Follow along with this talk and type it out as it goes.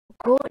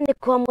Ni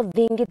kwa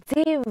Muthingi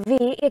TV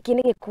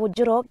ikini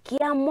gikunjuro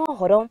kia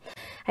mohoro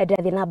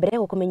ndathie na mbere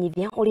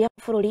gukumenyithia uria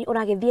bururi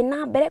uragithie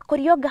na mbere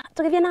kurionga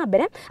tugithie na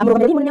mbere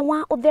Murugamiriri munene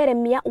wa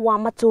utheremia wa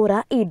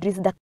matuura idris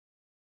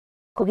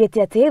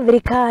augiite ati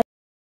thirikari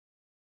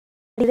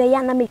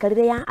na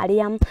miikarire ya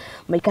aria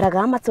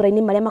maikaraga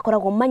matuura-ini maria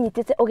makoragwo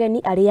manyitete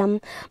ugeni aria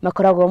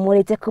makoragwo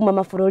moorite kuuma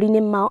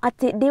mabururi-ini mao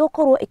ati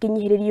ndigukorwo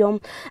ikinyiririo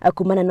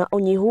kuumana na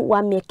unyihu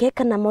wa mieke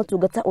kana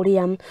mautungata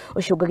uria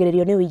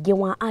ucungagiririo ni uingi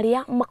wa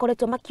aria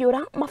makoretwo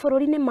makiura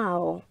mabururi-ini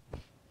mao.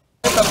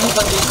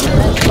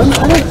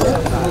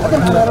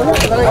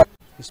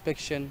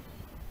 Inspection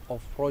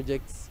of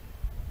projects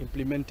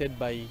implemented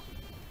by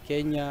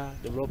Kenya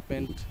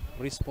Development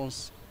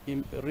Response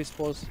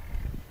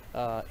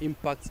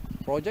Impact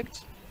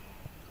Project.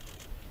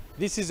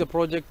 This is a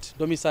project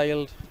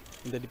domiciled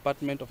in the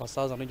Department of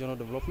Southern Regional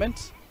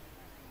Development,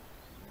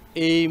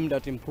 aimed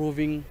at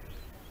improving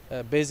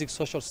basic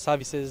social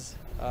services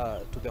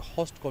to the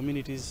host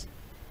communities.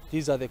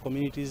 These are the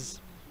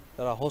communities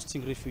that are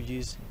hosting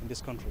refugees in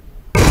this country.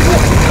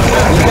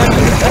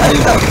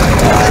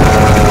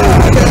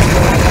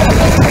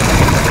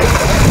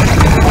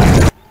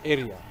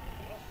 Area.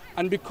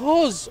 And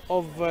because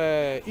of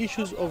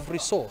issues of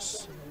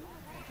resource,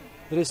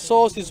 the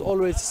resource is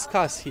always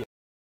scarce here.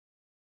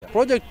 The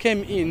project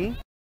came in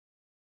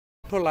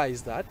to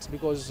realize that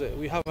because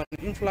we have an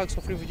influx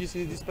of refugees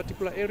in this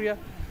particular area,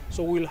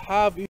 so we'll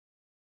have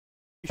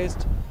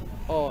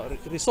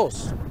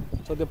resource.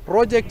 So the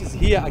project is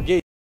here again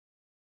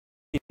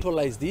to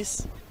utilize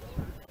this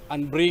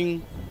and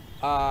bring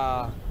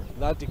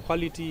that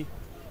equality.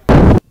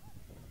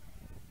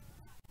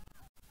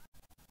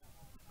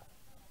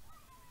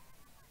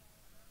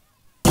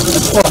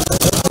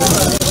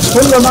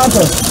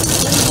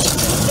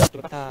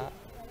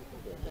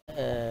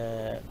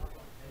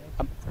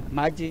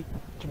 Maji,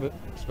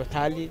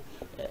 hospitali,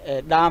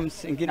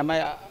 dams ingine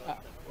ambayo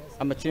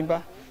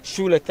amechimba,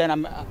 shule tena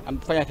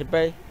amefanya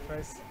repair,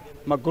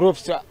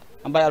 magroups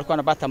ambayo alikuwa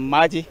anapata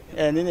maji,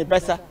 nini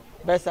pesa,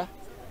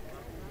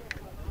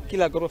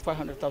 kila group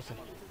 500,000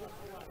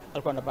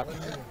 alikuwa anapata.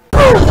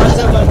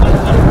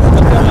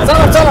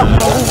 Sawa.